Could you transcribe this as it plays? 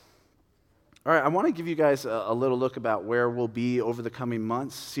All right, I want to give you guys a little look about where we'll be over the coming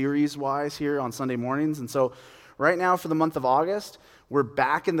months, series-wise here on Sunday mornings. And so right now for the month of August, we're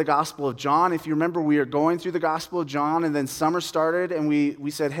back in the Gospel of John. If you remember, we are going through the Gospel of John, and then summer started, and we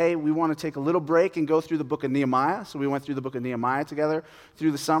said, hey, we want to take a little break and go through the book of Nehemiah. So we went through the book of Nehemiah together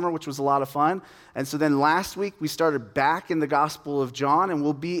through the summer, which was a lot of fun. And so then last week, we started back in the Gospel of John, and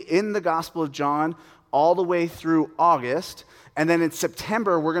we'll be in the Gospel of John all the way through August. And then in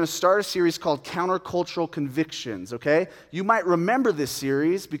September, we're going to start a series called Countercultural Convictions, okay? You might remember this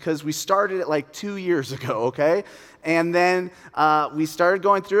series because we started it like 2 years ago, okay? And then we started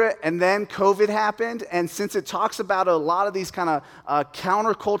going through it, and then COVID happened. And since it talks about a lot of these kind of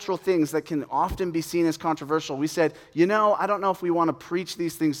countercultural things that can often be seen as controversial, we said, I don't know if we want to preach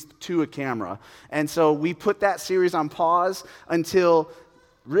these things to a camera. And so we put that series on pause until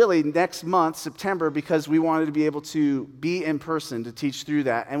really next month, September, because we wanted to be able to be in person to teach through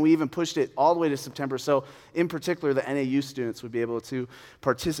that. And we even pushed it all the way to September. So in particular, the NAU students would be able to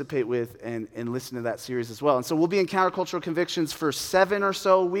participate with and listen to that series as well. And so we'll be in Countercultural Convictions for 7 or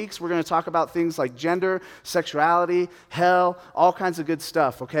so weeks. We're going to talk about things like gender, sexuality, hell, all kinds of good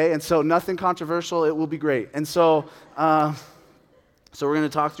stuff, okay? And so nothing controversial. It will be great. And so we're going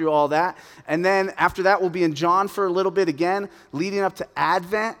to talk through all that. And then after that, we'll be in John for a little bit again, leading up to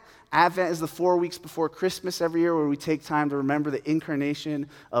Advent. Advent is the 4 weeks before Christmas every year where we take time to remember the incarnation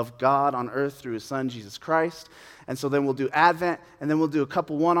of God on earth through his son, Jesus Christ. And so then we'll do Advent, and then we'll do a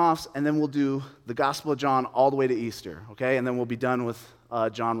couple one-offs, and then we'll do the Gospel of John all the way to Easter, okay? And then we'll be done with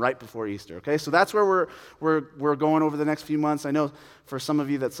John right before Easter, okay? So that's where we're going over the next few months. I know for some of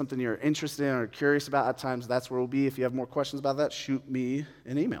you that's something you're interested in or curious about at times. That's where we'll be. If you have more questions about that, shoot me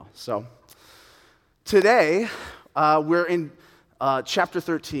an email. So today, we're in chapter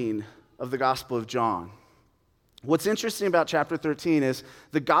 13 of the Gospel of John. What's interesting about chapter 13 is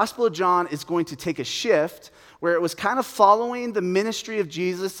the Gospel of John is going to take a shift where it was kind of following the ministry of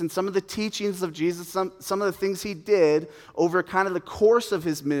Jesus and some of the teachings of Jesus, some of the things he did over kind of the course of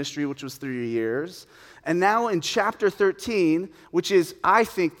his ministry, which was 3 years. And now in chapter 13, which is, I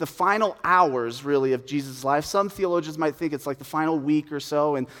think, the final hours, really, of Jesus' life. Some theologians might think it's like the final week or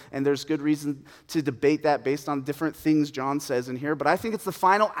so, and there's good reason to debate that based on different things John says in here. But I think it's the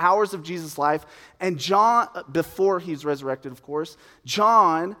final hours of Jesus' life. And John, before he's resurrected, of course,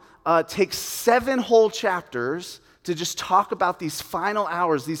 John takes 7 whole chapters to just talk about these final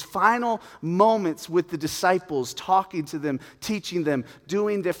hours, these final moments with the disciples, talking to them, teaching them,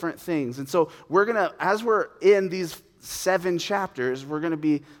 doing different things. And so as we're in these 7 chapters, we're going to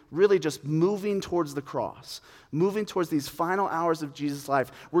be really just moving towards the cross, moving towards these final hours of Jesus'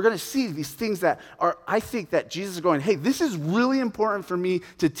 life. We're going to see these things that I think that Jesus is going, hey, this is really important for me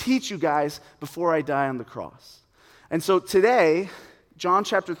to teach you guys before I die on the cross. And so today, John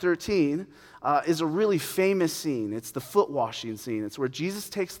chapter 13, is a really famous scene. It's the foot washing scene. It's where Jesus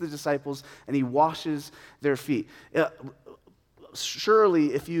takes the disciples and he washes their feet.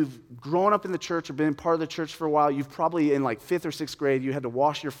 Surely, if you've grown up in the church or been part of the church for a while, you've probably in like 5th or 6th grade, you had to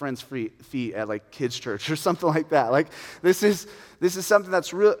wash your friend's feet at like kids' church or something like that. Like this is something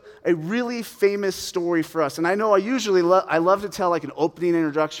that's a really famous story for us. And I know I love to tell like an opening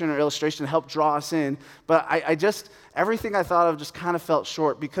introduction or illustration to help draw us in, but everything I thought of just kind of felt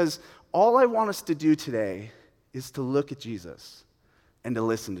short because all I want us to do today is to look at Jesus and to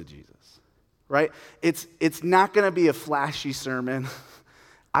listen to Jesus, right? It's not going to be a flashy sermon.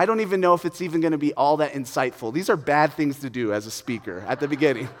 I don't even know if it's even going to be all that insightful. These are bad things to do as a speaker at the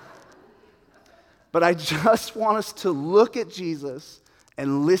beginning. But I just want us to look at Jesus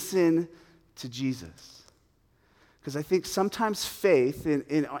and listen to Jesus. Because I think sometimes faith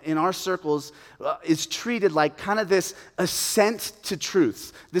in our circles is treated like kind of this assent to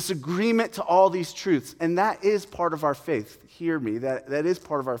truths, this agreement to all these truths. And that is part of our faith. Hear me, that is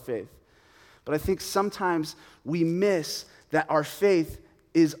part of our faith. But I think sometimes we miss that our faith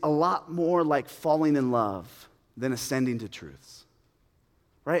is a lot more like falling in love than ascending to truths.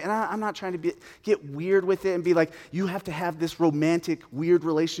 Right? And I'm not trying to get weird with it and be like, you have to have this romantic, weird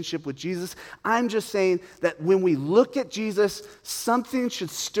relationship with Jesus. I'm just saying that when we look at Jesus, something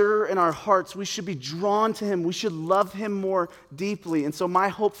should stir in our hearts. We should be drawn to him. We should love him more deeply. And so my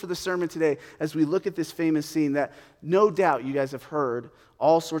hope for the sermon today, as we look at this famous scene that no doubt you guys have heard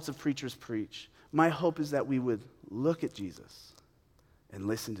all sorts of preachers preach, my hope is that we would look at Jesus and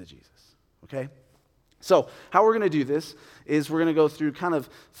listen to Jesus. Okay? So how we're going to do this is we're going to go through kind of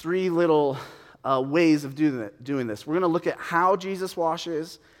 3 little ways of doing this. We're going to look at how Jesus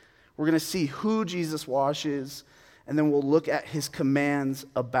washes, we're going to see who Jesus washes, and then we'll look at his commands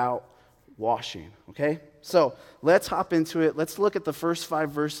about washing, okay? So let's hop into it. Let's look at the first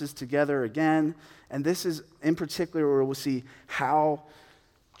 5 verses together again. And this is in particular where we'll see how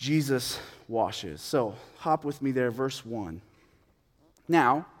Jesus washes. So hop with me there, verse 1.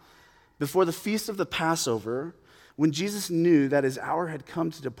 Now, before the feast of the Passover, when Jesus knew that his hour had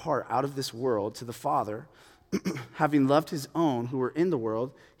come to depart out of this world to the Father, having loved his own who were in the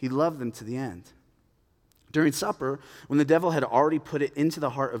world, he loved them to the end. During supper, when the devil had already put it into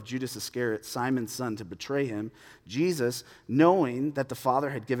the heart of Judas Iscariot, Simon's son, to betray him, Jesus, knowing that the Father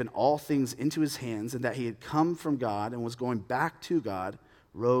had given all things into his hands and that he had come from God and was going back to God,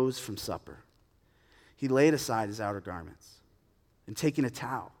 rose from supper. He laid aside his outer garments and, taking a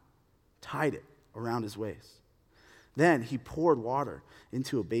towel, tied it around his waist. Then he poured water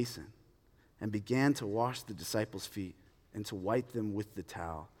into a basin and began to wash the disciples' feet and to wipe them with the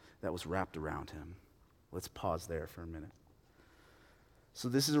towel that was wrapped around him. Let's pause there for a minute. So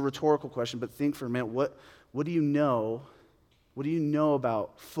this is a rhetorical question, but think for a minute, what do you know? What do you know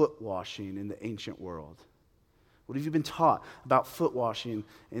about foot washing in the ancient world? What have you been taught about foot washing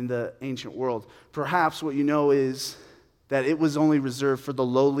in the ancient world? Perhaps what you know is that it was only reserved for the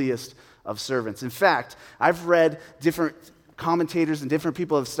lowliest of servants. In fact, I've read different commentators and different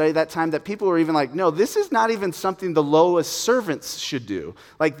people have studied that time that people were even like, no, this is not even something the lowest servants should do.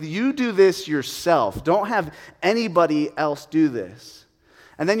 Like, you do this yourself. Don't have anybody else do this.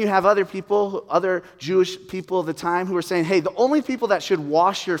 And then you have other people, other Jewish people of the time who are saying, hey, the only people that should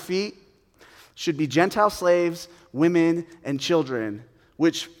wash your feet should be Gentile slaves, women, and children,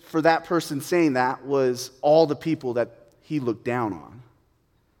 which for that person saying that was all the people that he looked down on.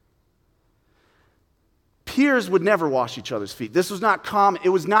 Peers would never wash each other's feet. This was not common. It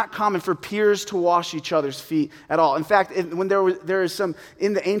was not common for peers to wash each other's feet at all. In fact, when there is some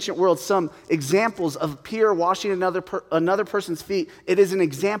in the ancient world some examples of a peer washing another person's feet, it is an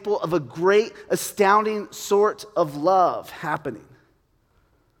example of a great, astounding sort of love happening.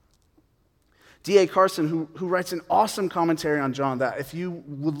 D.A. Carson, who writes an awesome commentary on John, that if you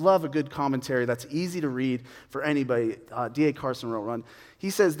would love a good commentary that's easy to read for anybody, D.A. Carson wrote one. He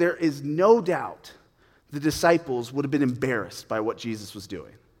says, there is no doubt the disciples would have been embarrassed by what Jesus was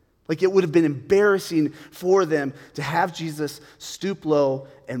doing. Like, it would have been embarrassing for them to have Jesus stoop low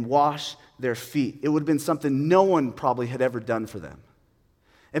and wash their feet. It would have been something no one probably had ever done for them.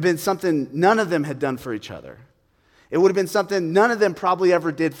 It had been something none of them had done for each other. It would have been something none of them probably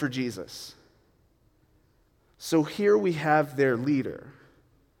ever did for Jesus. So here we have their leader,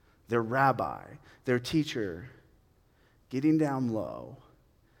 their rabbi, their teacher, getting down low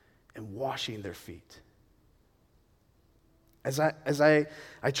and washing their feet. As I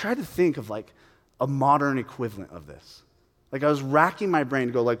tried to think of like a modern equivalent of this. Like, I was racking my brain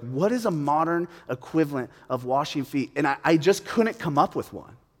to go like, what is a modern equivalent of washing feet? And I just couldn't come up with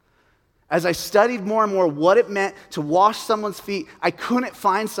one. As I studied more and more what it meant to wash someone's feet, I couldn't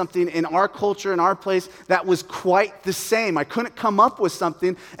find something in our culture, in our place, that was quite the same. I couldn't come up with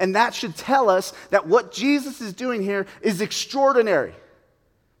something, and that should tell us that what Jesus is doing here is extraordinary.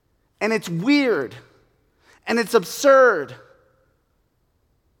 And it's weird. And it's absurd.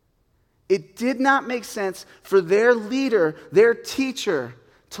 It did not make sense for their leader, their teacher,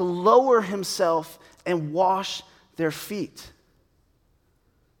 to lower himself and wash their feet.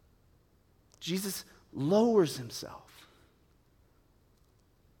 Jesus lowers himself.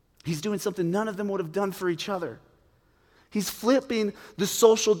 He's doing something none of them would have done for each other. He's flipping the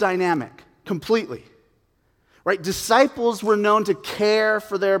social dynamic completely. Right? Disciples were known to care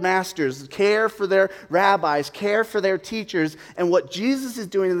for their masters, care for their rabbis, care for their teachers. And what Jesus is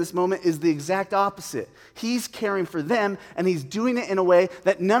doing in this moment is the exact opposite. He's caring for them, and he's doing it in a way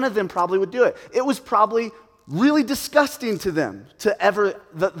that none of them probably would do it. It was probably really disgusting to them to ever,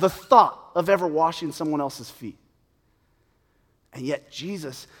 the thought of ever washing someone else's feet. And yet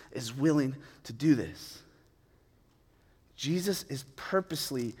Jesus is willing to do this. Jesus is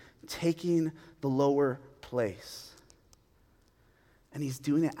purposely taking the lower place. And he's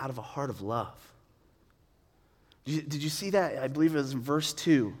doing it out of a heart of love. Did you see that? I believe it was in verse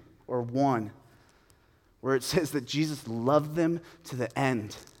 2 or 1, where it says that Jesus loved them to the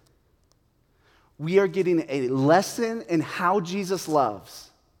end. We are getting a lesson in how Jesus loves.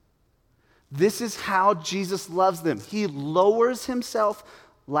 This is how Jesus loves them. He lowers himself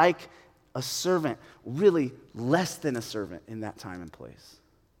like a servant, really less than a servant in that time and place.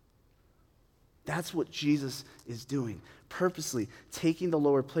 That's what Jesus is doing, purposely taking the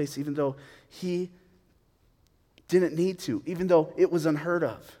lower place, even though he didn't need to, even though it was unheard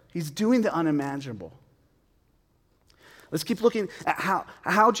of. He's doing the unimaginable. Let's keep looking at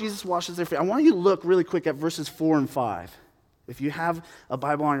how Jesus washes their feet. I want you to look really quick at verses 4 and 5. If you have a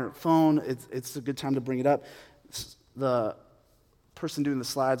Bible on your phone, it's a good time to bring it up. The person doing the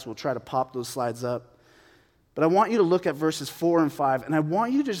slides will try to pop those slides up. But I want you to look at verses 4 and 5, and I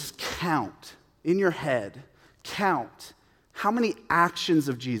want you to just count in your head, count how many actions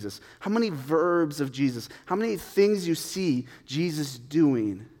of Jesus, how many verbs of Jesus, how many things you see Jesus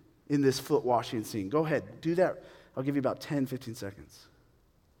doing in this foot washing scene. Go ahead, do that. I'll give you about 10, 15 seconds.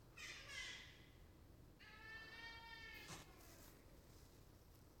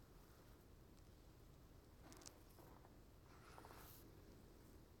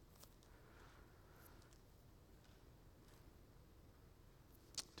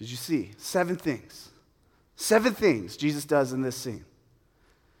 Did you see? 7 things. 7 things Jesus does in this scene.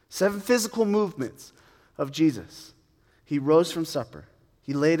 7 physical movements of Jesus. He rose from supper.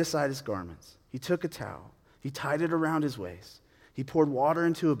 He laid aside his garments. He took a towel. He tied it around his waist. He poured water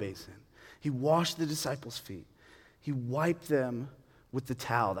into a basin. He washed the disciples' feet. He wiped them with the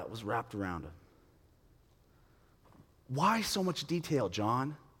towel that was wrapped around him. Why so much detail,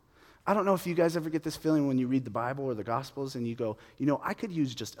 John? I don't know if you guys ever get this feeling when you read the Bible or the Gospels and you go, I could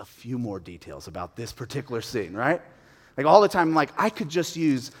use just a few more details about this particular scene, right? Like all the time, I'm like, I could just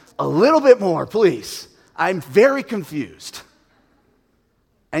use a little bit more, please. I'm very confused.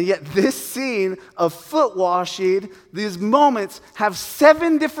 And yet this scene of foot washing, these moments have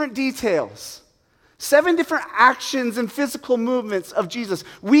 7 different details. 7 different actions and physical movements of Jesus.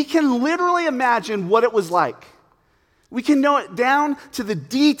 We can literally imagine what it was like. We can know it down to the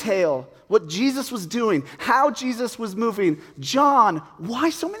detail, what Jesus was doing, how Jesus was moving. John, why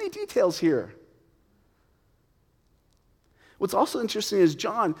so many details here? What's also interesting is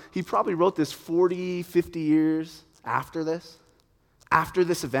John, he probably wrote this 40, 50 years after this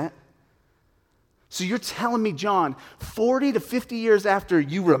event. So you're telling me, John, 40 to 50 years after,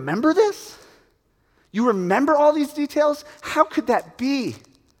 you remember this? You remember all these details? How could that be?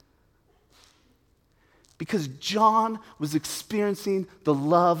 Because John was experiencing the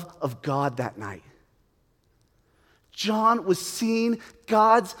love of God that night. John was seeing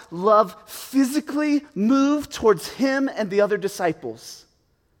God's love physically move towards him and the other disciples.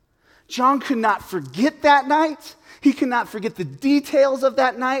 John could not forget that night. He could not forget the details of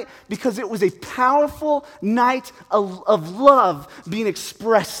that night because it was a powerful night of love being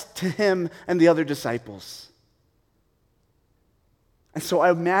expressed to him and the other disciples. And so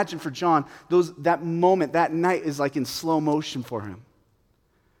I imagine for John, that moment, that night is like in slow motion for him.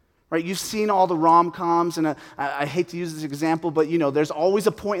 Right? You've seen all the rom-coms, and I hate to use this example, but there's always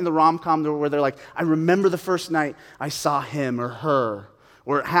a point in the rom-com where they're like, I remember the first night I saw him or her,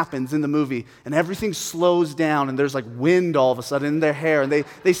 or it happens in the movie, and everything slows down, and there's like wind all of a sudden in their hair, and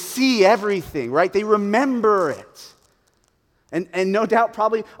they see everything, right? They remember it. And no doubt,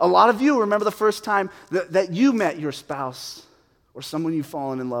 probably a lot of you remember the first time that you met your spouse or someone you've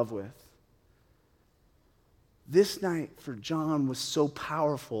fallen in love with. This night for John was so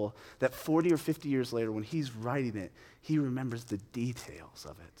powerful that 40 or 50 years later, when he's writing it, he remembers the details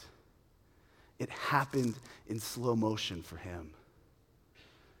of it. It happened in slow motion for him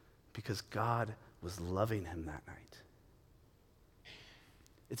because God was loving him that night.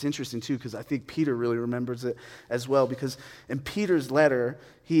 It's interesting, too, because I think Peter really remembers it as well, because in Peter's letter,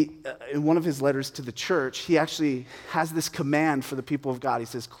 in one of his letters to the church, he actually has this command for the people of God. He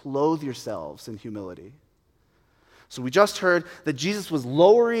says, clothe yourselves in humility. So we just heard that Jesus was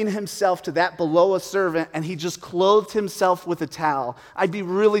lowering himself to that below a servant, and he just clothed himself with a towel. I'd be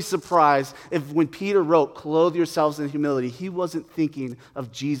really surprised if when Peter wrote, clothe yourselves in humility, he wasn't thinking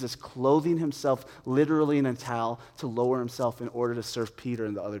of Jesus clothing himself literally in a towel to lower himself in order to serve Peter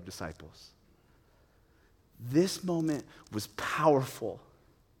and the other disciples. This moment was powerful.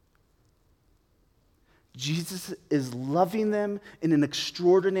 Jesus is loving them in an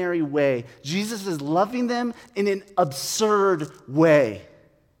extraordinary way. Jesus is loving them in an absurd way.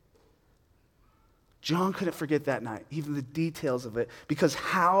 John couldn't forget that night, even the details of it, because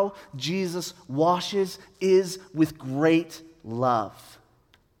how Jesus washes is with great love.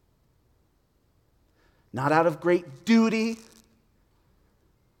 Not out of great duty,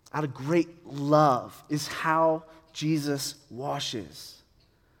 out of great love is how Jesus washes.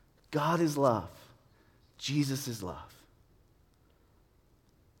 God is love. Jesus is love.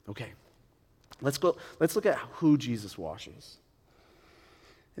 Okay, let's look at who Jesus washes.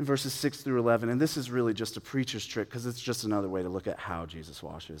 In verses 6 through 11, and this is really just a preacher's trick because it's just another way to look at how Jesus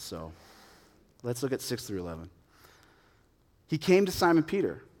washes. So let's look at 6 through 11. He came to Simon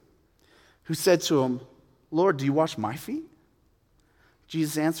Peter, who said to him, Lord, do you wash my feet?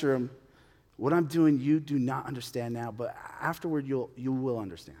 Jesus answered him, what I'm doing you do not understand now, but afterward you will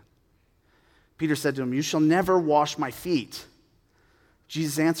understand. Peter said to him, you shall never wash my feet.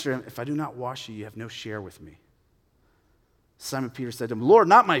 Jesus answered him, if I do not wash you, you have no share with me. Simon Peter said to him, Lord,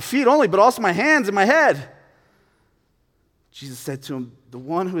 not my feet only, but also my hands and my head. Jesus said to him, the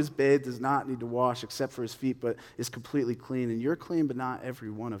one who is bathed does not need to wash except for his feet, but is completely clean. And you're clean, but not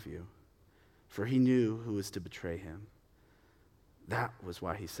every one of you. For he knew who was to betray him. That was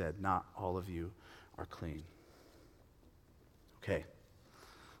why he said, not all of you are clean. Okay,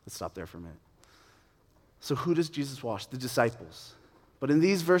 let's stop there for a minute. So who does Jesus wash? The disciples. But in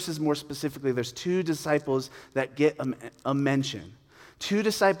these verses more specifically, there's two disciples that get a mention. Two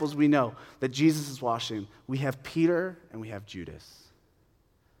disciples we know that Jesus is washing. We have Peter and we have Judas.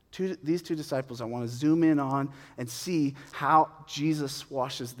 These two disciples I want to zoom in on and see how Jesus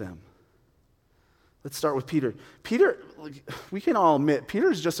washes them. Let's start with Peter. Peter, we can all admit,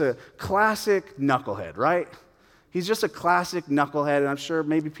 Peter's just a classic knucklehead, right? He's just a classic knucklehead, and I'm sure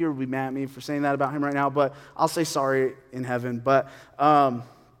maybe Peter will be mad at me for saying that about him right now, but I'll say sorry in heaven. But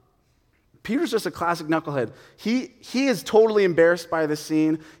Peter's just a classic knucklehead. He is totally embarrassed by this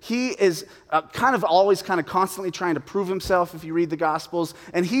scene. He is always constantly trying to prove himself if you read the Gospels.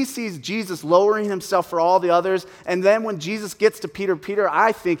 And he sees Jesus lowering himself for all the others. And then when Jesus gets to Peter, Peter,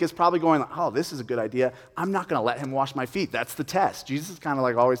 I think, is probably going, oh, this is a good idea. I'm not going to let him wash my feet. That's the test. Jesus is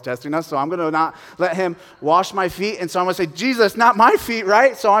always testing us, so I'm going to not let him wash my feet. And so I'm going to say, Jesus, not my feet,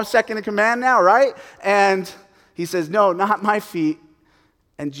 right? So I'm second in command now, right? And he says, no, not my feet.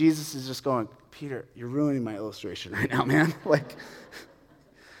 And Jesus is just going, Peter, you're ruining my illustration right now, man.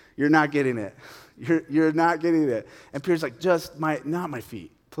 You're not getting it. You're not getting it. And Peter's like, not my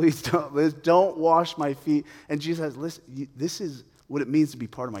feet. Please don't wash my feet. And Jesus says, listen, this is what it means to be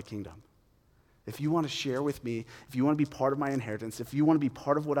part of my kingdom. If you want to share with me, if you want to be part of my inheritance, if you want to be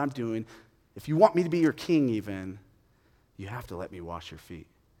part of what I'm doing, if you want me to be your king even, you have to let me wash your feet.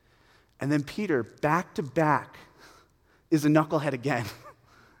 And then Peter, back to back, is a knucklehead again.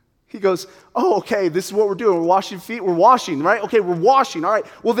 He goes, oh, okay, this is what we're doing. We're washing feet. We're washing, right? Okay, we're washing. All right.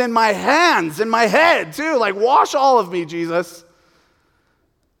 Well, then my hands and my head, too. Wash all of me, Jesus.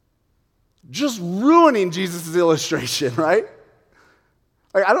 Just ruining Jesus' illustration, right?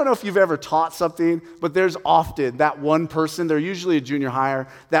 I don't know if you've ever taught something, but there's often that one person, they're usually a junior hire,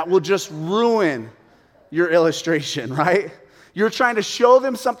 that will just ruin your illustration, right? You're trying to show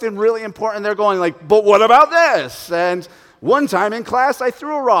them something really important. They're going but what about this? And one time in class, I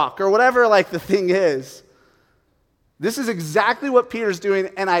threw a rock, or whatever the thing is. This is exactly what Peter's doing,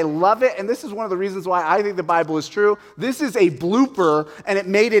 and I love it, and this is one of the reasons why I think the Bible is true. This is a blooper, and it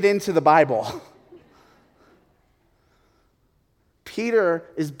made it into the Bible. Peter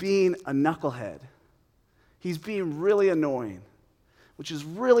is being a knucklehead. He's being really annoying, which is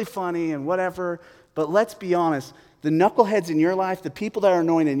really funny and whatever, but let's be honest. The knuckleheads in your life, the people that are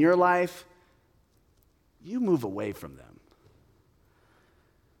annoying in your life, you move away from them.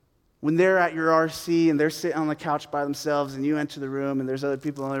 When they're at your RC and they're sitting on the couch by themselves and you enter the room and there's other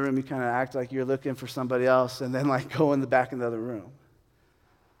people in the room, you kind of act like you're looking for somebody else and then go in the back of the other room.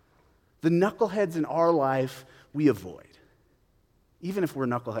 The knuckleheads in our life, we avoid. Even if we're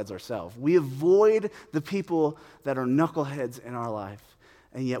knuckleheads ourselves. We avoid the people that are knuckleheads in our life.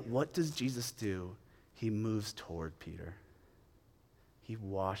 And yet what does Jesus do? He moves toward Peter. He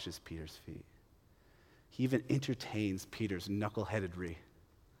washes Peter's feet. He even entertains Peter's knuckleheadedry.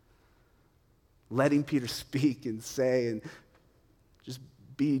 Letting Peter speak and say and just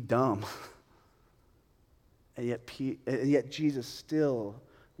be dumb. And yet Jesus still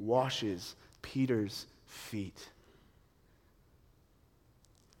washes Peter's feet.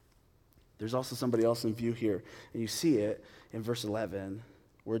 There's also somebody else in view here. And you see it in verse 11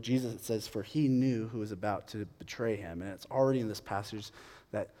 where Jesus says, for he knew who was about to betray him. And it's already in this passage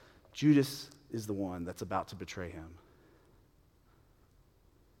that Judas is the one that's about to betray him.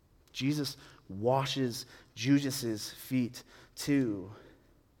 Jesus washes Judas's feet too.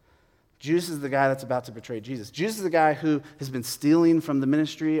 Judas is the guy that's about to betray Jesus. Judas is the guy who has been stealing from the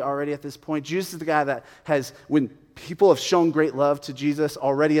ministry already at this point. Judas is the guy that has, when people have shown great love to Jesus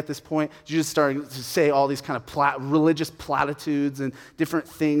already at this point, Judas starting to say all these kind of religious platitudes and different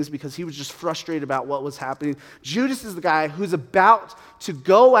things because he was just frustrated about what was happening. Judas is the guy who's about to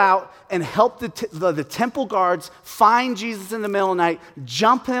go out and help the temple guards find Jesus in the middle of the night,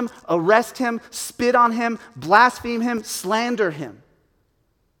 jump him, arrest him, spit on him, blaspheme him, slander him.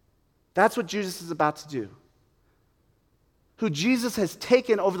 That's what Judas is about to do. Who Jesus has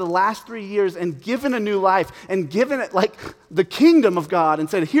taken over the last 3 years and given a new life and given it the kingdom of God and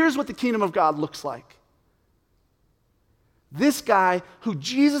said, here's what the kingdom of God looks like. This guy who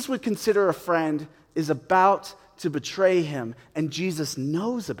Jesus would consider a friend is about to betray him, and Jesus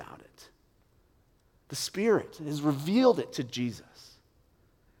knows about it. The Spirit has revealed it to Jesus.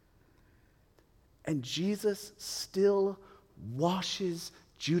 And Jesus still washes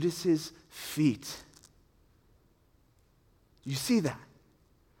Judas's feet. You see that?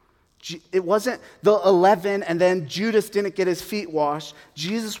 It wasn't the 11 and then Judas didn't get his feet washed.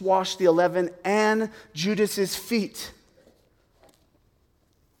 Jesus washed the 11 and Judas's feet.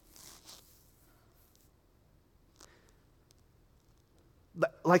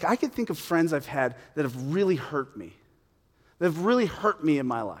 Like, I could think of friends I've had that have really hurt me. That have really hurt me in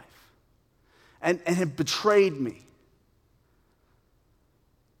my life. And have betrayed me.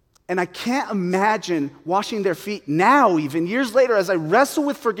 And I can't imagine washing their feet now, even years later, as I wrestle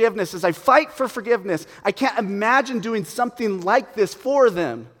with forgiveness, as I fight for forgiveness. I can't imagine doing something like this for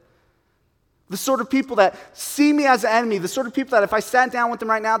them. The sort of people that see me as an enemy, the sort of people that if I sat down with them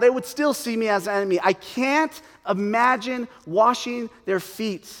right now, they would still see me as an enemy. I can't imagine washing their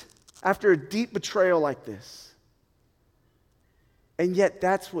feet after a deep betrayal like this. And yet,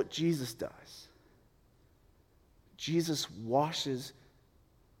 that's what Jesus does. Jesus washes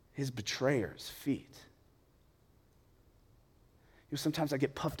his betrayer's feet. Sometimes I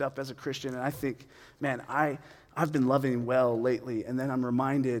get puffed up as a Christian and I think, man, I've been loving well lately, and then I'm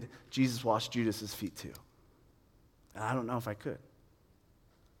reminded Jesus washed Judas's feet too. And I don't know if I could.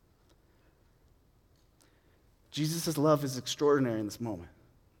 Jesus' love is extraordinary in this moment.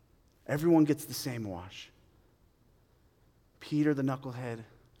 Everyone gets the same wash. Peter the knucklehead,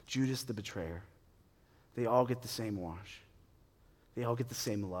 Judas the betrayer. They all get the same wash. They all get the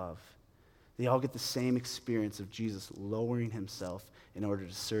same love. They all get the same experience of Jesus lowering himself in order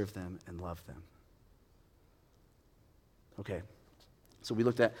to serve them and love them. Okay, so we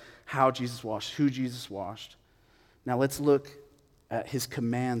looked at how Jesus washed, who Jesus washed. Now let's look at his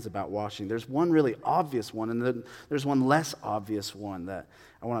commands about washing. There's one really obvious one, and then there's one less obvious one that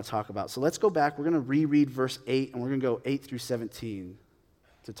I want to talk about. So let's go back. We're going to reread verse 8, and we're going to go 8 through 17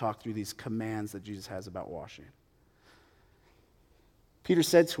 to talk through these commands that Jesus has about washing. Peter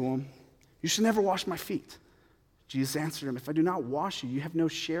said to him, "You should never wash my feet." Jesus answered him, "If I do not wash you, you have no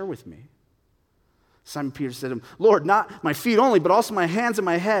share with me." Simon Peter said to him, "Lord, not my feet only, but also my hands and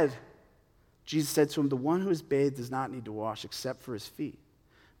my head." Jesus said to him, "The one who is bathed does not need to wash except for his feet,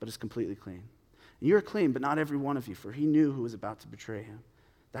 but is completely clean. And you are clean, but not every one of you," for he knew who was about to betray him.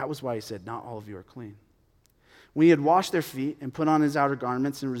 That was why he said, "Not all of you are clean." When he had washed their feet and put on his outer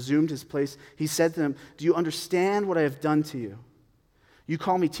garments and resumed his place, he said to them, "Do you understand what I have done to you? You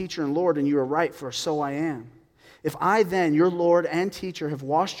call me teacher and Lord, and you are right, for so I am. If I then, your Lord and teacher, have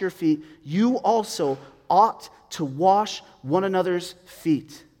washed your feet, you also ought to wash one another's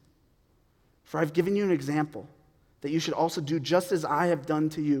feet. For I've given you an example, that you should also do just as I have done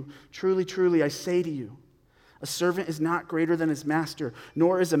to you. Truly, truly, I say to you, a servant is not greater than his master,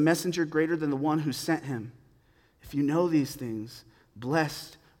 nor is a messenger greater than the one who sent him. If you know these things,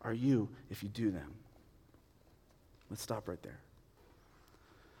 blessed are you if you do them." Let's stop right there.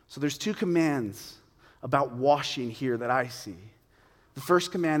 So there's two commands about washing here that I see. The first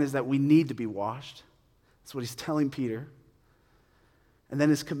command is that we need to be washed. That's what he's telling Peter. And then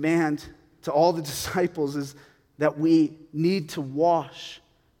his command to all the disciples is that we need to wash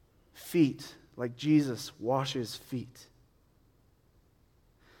feet like Jesus washes feet.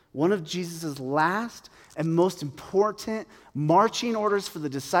 One of Jesus' last and most important marching orders for the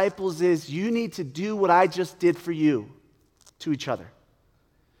disciples is, you need to do what I just did for you to each other.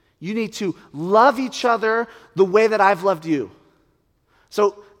 You need to love each other the way that I've loved you.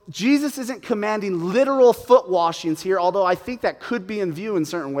 So Jesus isn't commanding literal foot washings here, although I think that could be in view in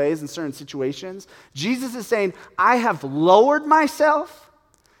certain ways, in certain situations. Jesus is saying, I have lowered myself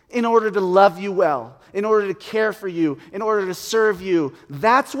in order to love you well, in order to care for you, in order to serve you.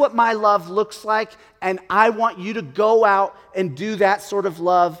 That's what my love looks like, and I want you to go out and do that sort of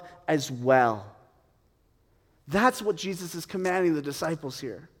love as well. That's what Jesus is commanding the disciples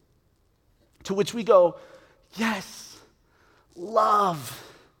here. To which we go, yes, love.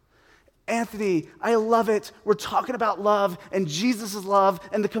 Anthony, I love it. We're talking about love and Jesus' love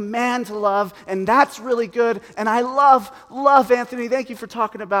and the command to love, and that's really good. And I love Anthony. Thank you for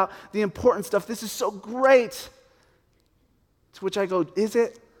talking about the important stuff. This is so great. To which I go, is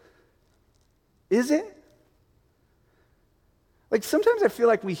it? Is it? Like sometimes I feel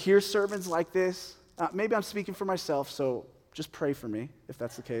like we hear sermons like this. Maybe I'm speaking for myself, so just pray for me if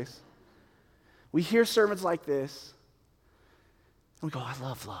that's the case. We hear sermons like this, and we go, I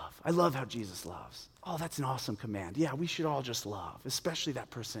love love. I love how Jesus loves. Oh, that's an awesome command. Yeah, we should all just love, especially that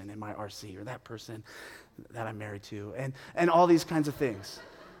person in my RC or that person that I'm married to, and all these kinds of things.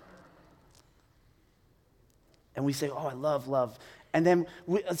 And we say, oh, I love love. And then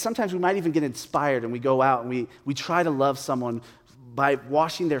sometimes we might even get inspired, and we go out and we try to love someone by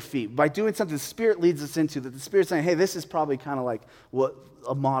washing their feet, by doing something the Spirit leads us into, that the Spirit's saying, hey, this is probably kind of like what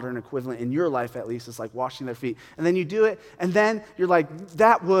a modern equivalent in your life at least is like washing their feet. And then you do it, and then you're like,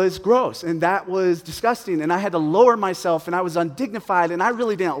 that was gross, and that was disgusting, and I had to lower myself, and I was undignified, and I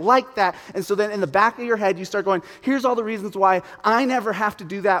really didn't like that. And so then in the back of your head, you start going, here's all the reasons why I never have to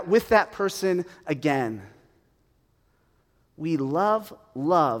do that with that person again. We love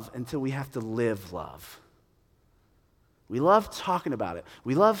love until we have to live love. We love talking about it.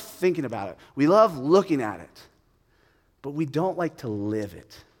 We love thinking about it. We love looking at it. But we don't like to live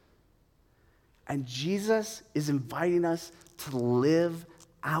it. And Jesus is inviting us to live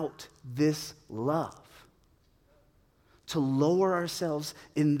out this love. To lower ourselves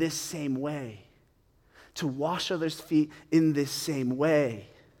in this same way. To wash others' feet in this same way.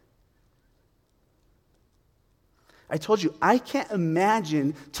 I told you, I can't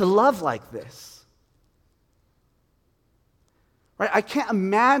imagine to love like this. Right? I can't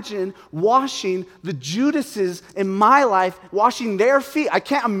imagine washing the Judases in my life, washing their feet. I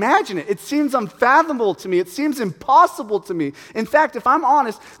can't imagine it. It seems unfathomable to me. It seems impossible to me. In fact, if I'm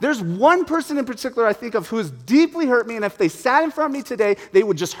honest, there's one person in particular I think of who has deeply hurt me, and if they sat in front of me today, they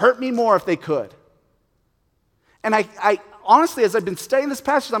would just hurt me more if they could. And I honestly, as I've been studying this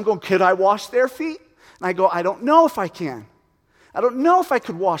passage, I'm going, could I wash their feet? And I go, I don't know if I can. I don't know if I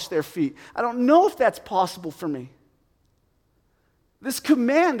could wash their feet. I don't know if that's possible for me. This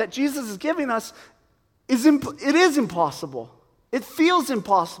command that Jesus is giving us, is impossible. It feels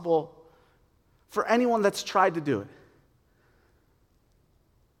impossible for anyone that's tried to do it.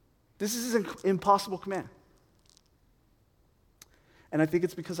 This is an impossible command. And I think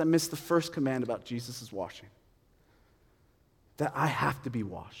it's because I missed the first command about Jesus' washing. That I have to be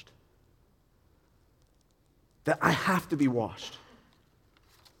washed. That I have to be washed.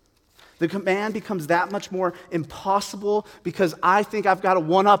 The command becomes that much more impossible because I think I've got a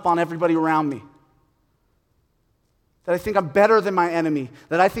one-up on everybody around me. That I think I'm better than my enemy.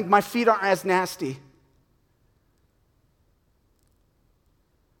 That I think my feet aren't as nasty.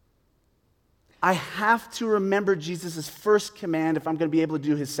 I have to remember Jesus' first command if I'm going to be able to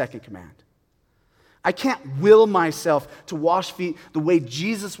do his second command. I can't will myself to wash feet the way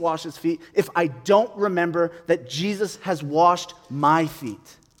Jesus washes feet if I don't remember that Jesus has washed my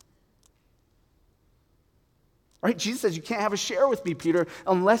feet. Right? Jesus says, you can't have a share with me, Peter,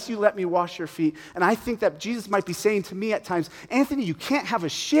 unless you let me wash your feet. And I think that Jesus might be saying to me at times, Anthony, you can't have a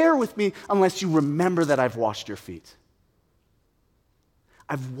share with me unless you remember that I've washed your feet.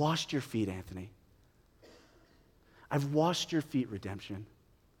 I've washed your feet, Anthony. I've washed your feet, Redemption.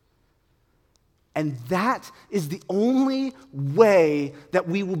 And that is the only way that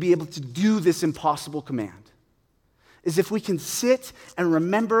we will be able to do this impossible command. Is if we can sit and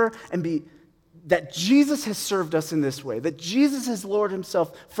remember and be that Jesus has served us in this way, that Jesus has lowered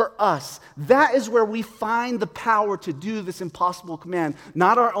himself for us. That is where we find the power to do this impossible command,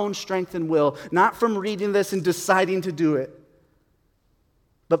 not our own strength and will, not from reading this and deciding to do it,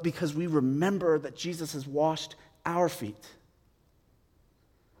 but because we remember that Jesus has washed our feet.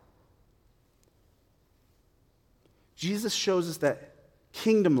 Jesus shows us that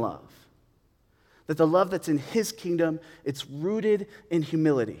kingdom love, that the love that's in his kingdom, it's rooted in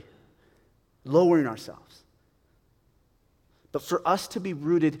humility. Lowering ourselves. But for us to be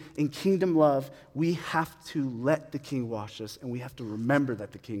rooted in kingdom love, we have to let the King wash us, and we have to remember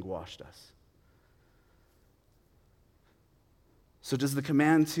that the King washed us. So does the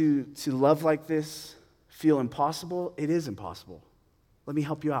command to love like this feel impossible? It is impossible. Let me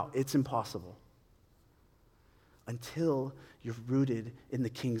help you out. It's impossible. Until you're rooted in the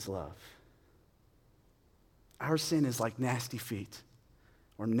King's love. Our sin is like nasty feet.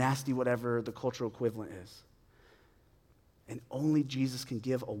 Or nasty, whatever the cultural equivalent is. And only Jesus can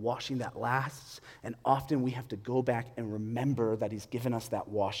give a washing that lasts, and often we have to go back and remember that he's given us that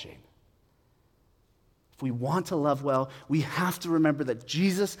washing. If we want to love well, we have to remember that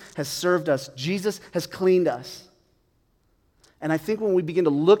Jesus has served us. Jesus has cleaned us. And I think when we begin to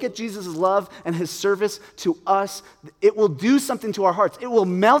look at Jesus' love and his service to us, it will do something to our hearts. It will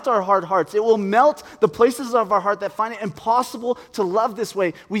melt our hard hearts. It will melt the places of our heart that find it impossible to love this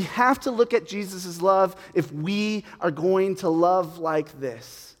way. We have to look at Jesus' love if we are going to love like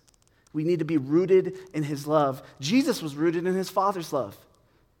this. We need to be rooted in his love. Jesus was rooted in his Father's love.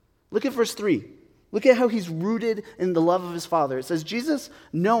 Look at verse 3. Look at how he's rooted in the love of his Father. It says, Jesus,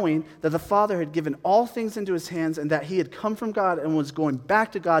 knowing that the Father had given all things into his hands and that he had come from God and was going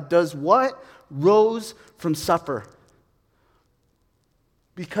back to God, does what? Rose from supper.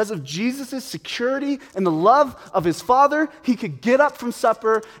 Because of Jesus' security and the love of his Father, he could get up from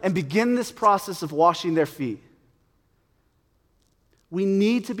supper and begin this process of washing their feet. We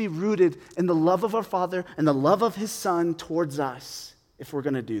need to be rooted in the love of our Father and the love of his Son towards us if we're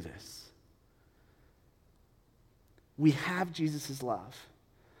going to do this. We have Jesus' love.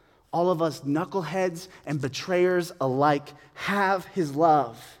 All of us knuckleheads and betrayers alike have his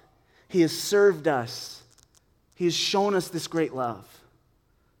love. He has served us. He has shown us this great love.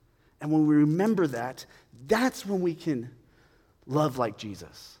 And when we remember that, that's when we can love like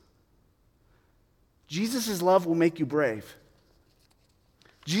Jesus. Jesus' love will make you brave.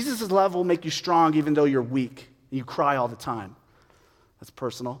 Jesus' love will make you strong even though you're weak and you cry all the time. That's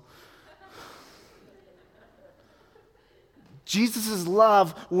personal. Jesus'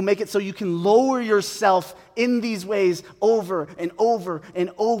 love will make it so you can lower yourself in these ways over and over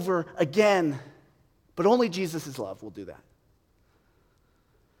and over again. But only Jesus' love will do that.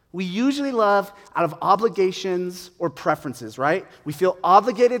 We usually love out of obligations or preferences, right? We feel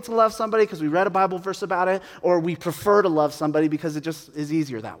obligated to love somebody because we read a Bible verse about it, or we prefer to love somebody because it just is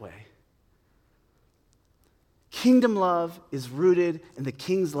easier that way. Kingdom love is rooted in the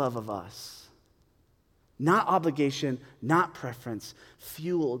King's love of us. Not obligation, not preference,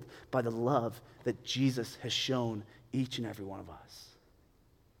 fueled by the love that Jesus has shown each and every one of us.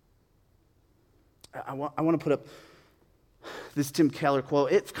 I want to put up this Tim Keller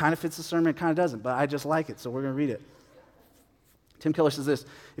quote. It kind of fits the sermon, it kind of doesn't, but I just like it, so we're going to read it. Tim Keller says this: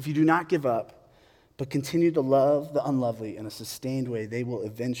 if you do not give up, but continue to love the unlovely in a sustained way, they will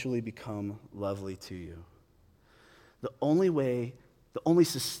eventually become lovely to you. The only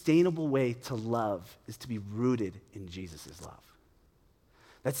sustainable way to love is to be rooted in Jesus' love.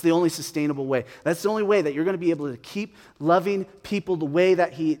 That's the only sustainable way. That's the only way that you're going to be able to keep loving people the way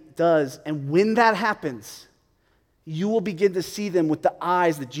that he does. And when that happens, you will begin to see them with the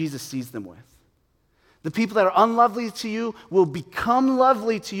eyes that Jesus sees them with. The people that are unlovely to you will become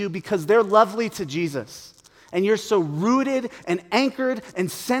lovely to you because they're lovely to Jesus. And you're so rooted and anchored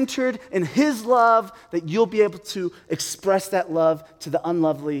and centered in his love that you'll be able to express that love to the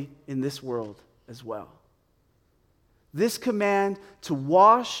unlovely in this world as well. This command to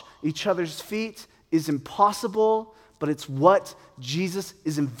wash each other's feet is impossible, but it's what Jesus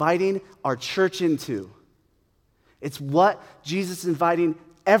is inviting our church into. It's what Jesus is inviting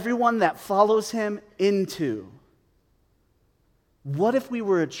everyone that follows him into. What if we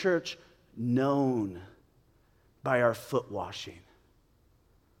were a church known by our foot washing?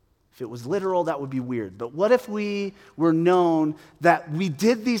 If it was literal, that would be weird. But what if we were known that we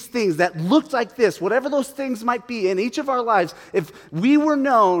did these things that looked like this, whatever those things might be in each of our lives? If we were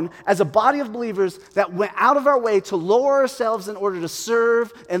known as a body of believers that went out of our way to lower ourselves in order to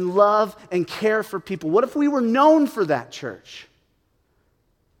serve and love and care for people, what if we were known for that, church?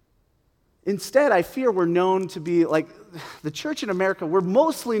 Instead, I fear we're known to be like the church in America. We're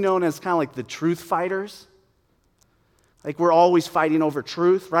mostly known as kind of like the truth fighters. Like we're always fighting over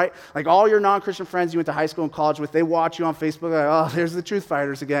truth, right? Like all your non-Christian friends you went to high school and college with, they watch you on Facebook like, oh, there's the truth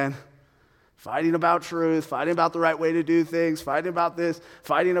fighters again. Fighting about truth, fighting about the right way to do things, fighting about this,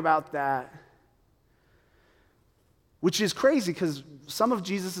 fighting about that. Which is crazy because some of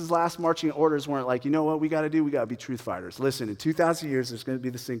Jesus' last marching orders weren't like, you know what we got to do? We got to be truth fighters. Listen, in 2,000 years, there's going to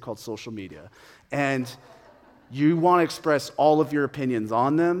be this thing called social media. And you want to express all of your opinions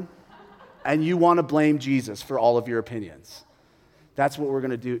on them, and you want to blame Jesus for all of your opinions. That's what we're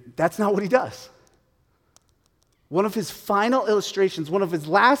going to do. That's not what he does. One of his final illustrations, one of his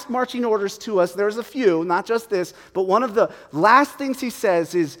last marching orders to us, there's a few, not just this, but one of the last things he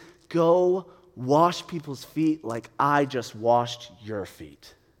says is, go wash people's feet like I just washed your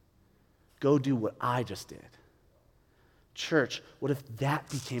feet. Go do what I just did. Church, what if that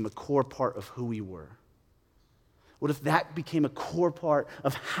became a core part of who we were? What if that became a core part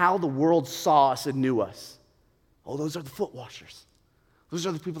of how the world saw us and knew us? Oh, those are the foot washers. Those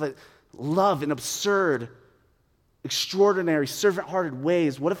are the people that love in absurd, extraordinary, servant-hearted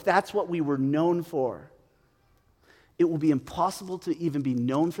ways. What if that's what we were known for? It will be impossible to even be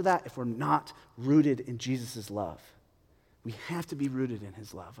known for that if we're not rooted in Jesus' love. We have to be rooted in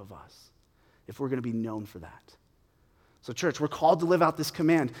his love of us if we're going to be known for that. So church, we're called to live out this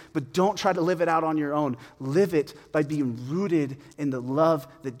command, but don't try to live it out on your own. Live it by being rooted in the love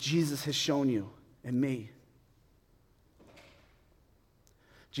that Jesus has shown you and me.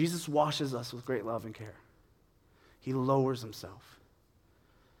 Jesus washes us with great love and care. He lowers himself.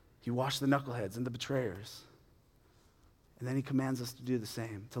 He washed the knuckleheads and the betrayers. And then he commands us to do the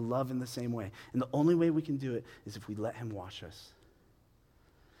same, to love in the same way. And the only way we can do it is if we let him wash us.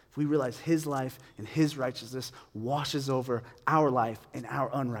 If we realize his life and his righteousness washes over our life and our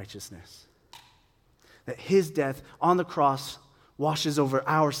unrighteousness. That his death on the cross washes over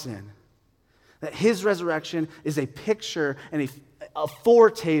our sin. That his resurrection is a picture and a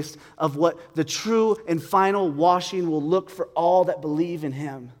foretaste of what the true and final washing will look for all that believe in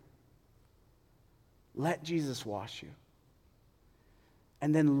him. Let Jesus wash you.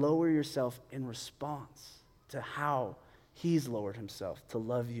 And then lower yourself in response to how he's lowered himself to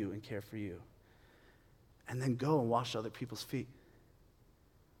love you and care for you. And then go and wash other people's feet.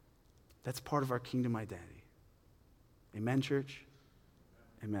 That's part of our kingdom identity. Amen, church?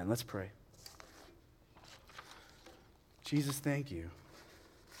 Amen. Let's pray. Jesus, thank you.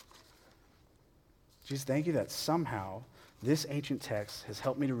 Jesus, thank you that somehow this ancient text has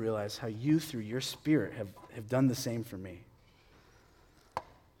helped me to realize how you, through your Spirit, have done the same for me.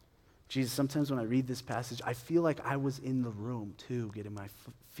 Jesus, sometimes when I read this passage, I feel like I was in the room too, getting my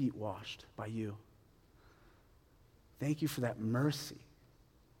feet washed by you. Thank you for that mercy,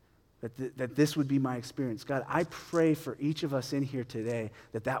 that this would be my experience. God, I pray for each of us in here today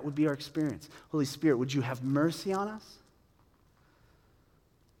that would be our experience. Holy Spirit, would you have mercy on us?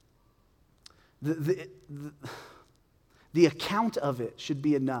 The account of it should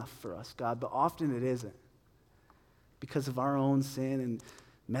be enough for us, God, but often it isn't because of our own sin and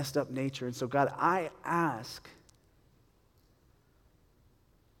messed up nature. And so, God, I ask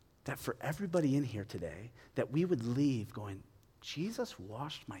that for everybody in here today, that we would leave going, Jesus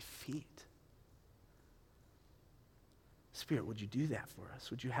washed my feet. Spirit, would you do that for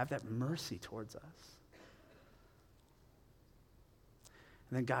us? Would you have that mercy towards us?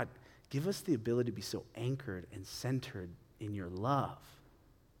 And then, God, give us the ability to be so anchored and centered in your love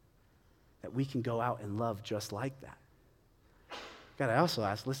that we can go out and love just like that. God, I also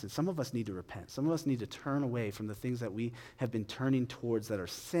ask, listen, some of us need to repent. Some of us need to turn away from the things that we have been turning towards that are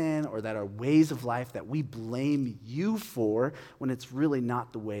sin or that are ways of life that we blame you for when it's really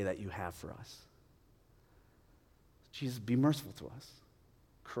not the way that you have for us. Jesus, be merciful to us.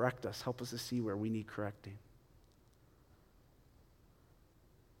 Correct us. Help us to see where we need correcting.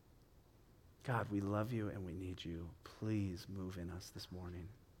 God, we love you and we need you. Please move in us this morning.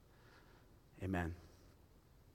 Amen.